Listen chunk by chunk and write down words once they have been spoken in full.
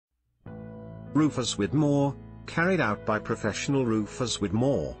Roofers Widmore, carried out by professional roofers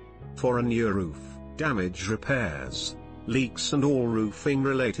Widmore. For a new roof, damage repairs, leaks and all roofing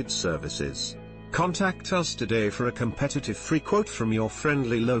related services. Contact us today for a competitive free quote from your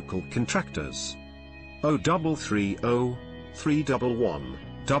friendly local contractors. 0330 311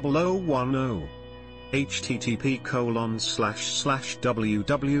 0010.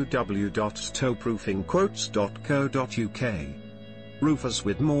 http://www.toproofingquotes.co.uk. Roofers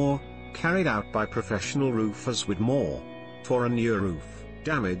Widmore, carried out by professional roofers Widmore. For a new roof,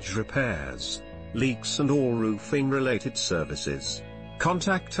 damage repairs, leaks and all roofing related services.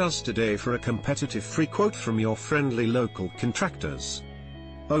 Contact us today for a competitive free quote from your friendly local contractors.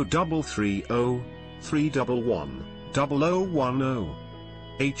 0330 311 0010.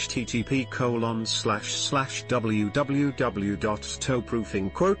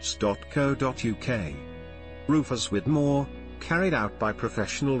 http://www.toproofingquotes.co.uk. Roofers Widmore, carried out by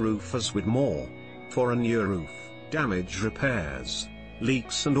professional roofers Widmore. For a new roof, damage repairs,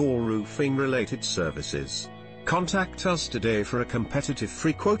 leaks and all roofing related services. Contact us today for a competitive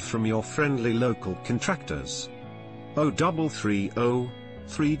free quote from your friendly local contractors. 0330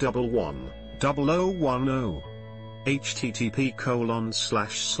 311 0010.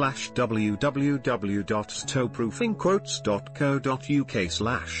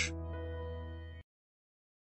 http://www.toproofingquotes.co.uk/